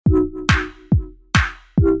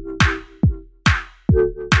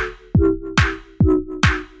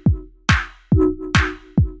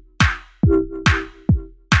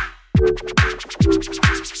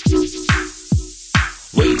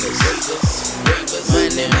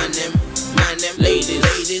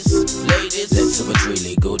ladies, that's what's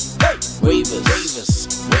really good. Hey, ravers,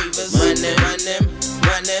 man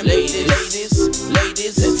them, ladies,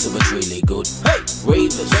 that's what's really good. Hey,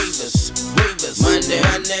 ravers, man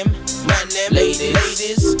them, ladies,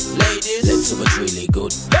 that's what's really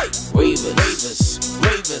good. Hey, ravers,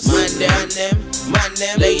 man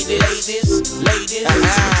them, ladies, that's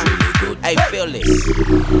what's really good. Hey, feel this,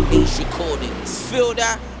 Ace recordings, feel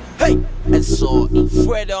that? Hey, and so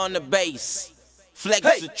Freddo on the bass, flex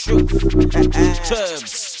the truth,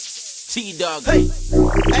 Turbs, T-Dog. Hey,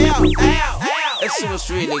 let's see what's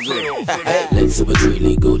really good. Let's see what's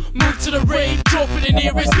really good. Move to the rave, draw for the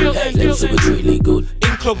nearest building. Let's see what's really good.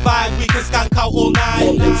 In club vibe, we can skank out all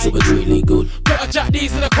night. Let's see what's really good. Got a jack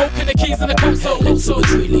these and a coke and the keys and the console. Let's see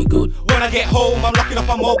what's really good. When I get home, I'm locking up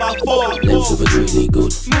my mobile phone. Let's see what's really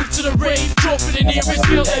good. Move to the rave, draw for the nearest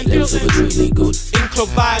building. Let's see what's really good. In club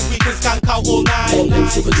vibe, we can skank out all night.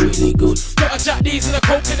 Let's see what's really good. Got a jack these and a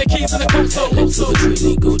coke and the keys and the console. Let's see what's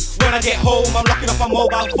really good. When I get home, I'm locking up my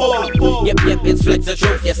mobile phone. Yep, it's flex the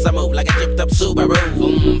truth. Yes, I move like a chipped up Subaru.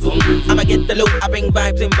 Vroom, vroom. I'ma get the loot. I bring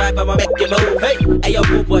vibes in vibe. I'ma make you move. Hey, yo,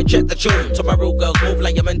 boo boy, check the tune. To my rude girls, move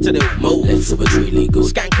like you're meant to do. Move. Let's see what's really good.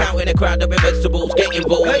 Skank out in a crowd of vegetables, get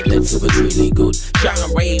involved. Let's see what's really good. Shout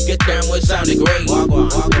and rave, get down with sounding great.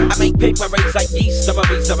 I make paper race like yeast. I'm a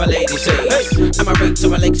beast of a lady says. I'm a rake to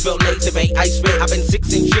my legs feel lazy, mate. I spit. I've been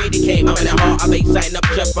 6 in shady came. I'm in the heart of a sign up,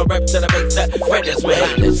 chef for rep to the base that Freddo's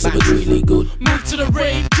made. Let's see what's really good. Move to the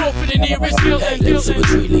rave, draw for the nearest building. Let's see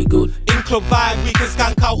what's really good. In club vibe, we can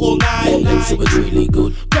skank out all night. Let's see what's really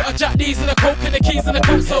good. Got a jack these and a coke and the keys and the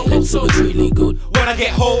console. Let's see what's really good. When I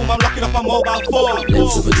get home, I'm locking up my mobile phone.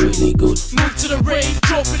 Let's see what's really good. Move to the rave,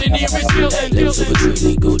 draw for the nearest building. Let's see what's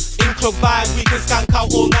really good. In club vibe, we can skank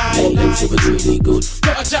out all night. Let's see what's really good.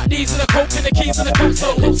 Got a jack these and a coke and the keys and the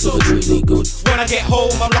console. Let's see what's really good. When I get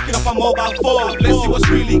home, I'm locking up my mobile phone. Let's see what's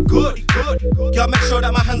really good. Girl, make sure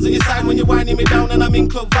that my hands on your side when you're winding me down and I'm in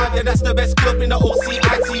club vibe. Yeah, that's the best club in the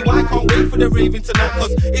OCIT. Why can't wait for the raving tonight?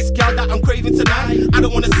 Cause it's girl that I'm craving tonight. I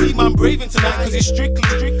don't wanna see man braving tonight. Cause it's strictly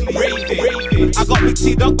raving. I got Big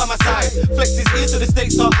T-Dog by my side. Flex his ears so the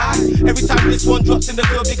stakes are high. Every time this one drops in the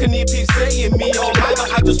club, you can hear people saying me all right.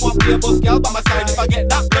 But I just want to be a boss girl by my side. If I get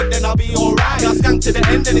that blood, then I'll be alright. I'll skank to the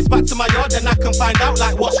end, then it's back to my yard. Then I can find out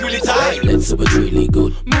like what's really tight. Let's see what's really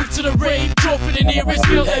good. Move to the rave, draw for the nearest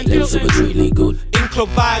building. Let's see what's really good. In club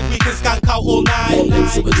vibe, we can skank out all night.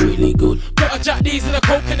 Let's see what's really good. Got a jack these and a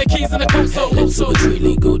coke and the keys and the console. Let's see what's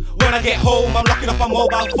really good. When I get home, I'm locking up my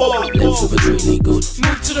mobile phone. Let's see what's really good.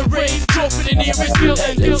 Move to the rave, draw for the nearest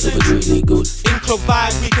building. Let's see what's really good. In club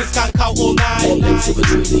vibe, we can skank out all night. Let's see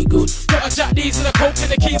what's really good. Got a jack these and a coke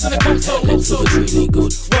and the keys and the console. Let's see what's really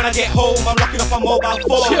good. When I get home, I'm locking up my mobile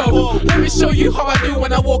phone. Yo, let me show you how I do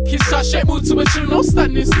when I walk in sachet. Move to a tune, no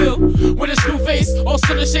standing still. With a screw face,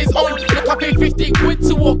 also the shades on. Look, I pay 50 quid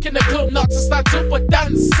to walk in the club, not to stand up but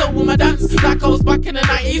dance. So when I dance, like I was back in the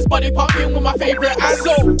 90s, body popping with my favorite ass.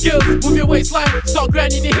 So, girls, move your waistline, start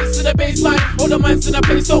grinding the hits to the baseline. All the mans in the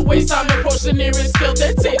place, don't waste time. Approach the nearest girl,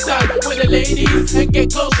 then take time with the ladies and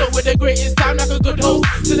get closer with the greatest time like a good host.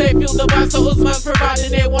 So they feel the vibe, so Usman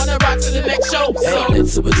providing they wanna ride to the next show. So,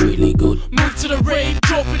 let's see what's really good. move to the rave,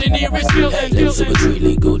 draw for the nearest building. Let's see what's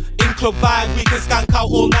really good. In club vibe, we can skank out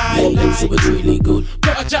all night. Let's see what's really good.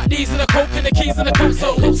 Got a jack these and a coke and the keys and the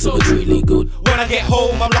console. Let's see what's really good. When I get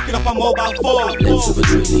home, I'm locking up my mobile phone. Let's see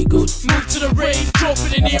what's really good. Move to the rave, draw for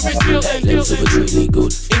the nearest building. Let's see what's really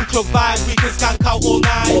good. In club vibe, we can skank out all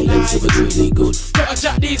night. Let's see what's really good. Got a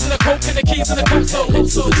jack these and a coke and the keys and the console.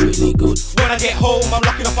 Let's see what's really good. When I get home, I'm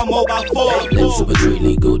locking up my mobile phone. Let's see what's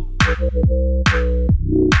really good.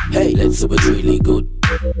 Hey, let's see what's really good.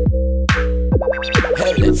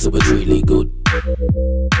 Hey, let's see what's really good.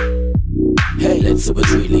 Hey, let's see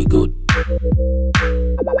what's really good.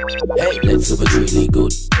 Hey, let's see what's really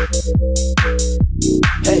good.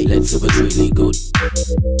 Hey, let's see what's really good.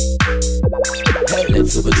 Hey,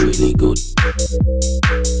 let's see what's really good.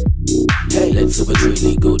 Hey, let's see what's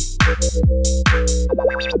really good.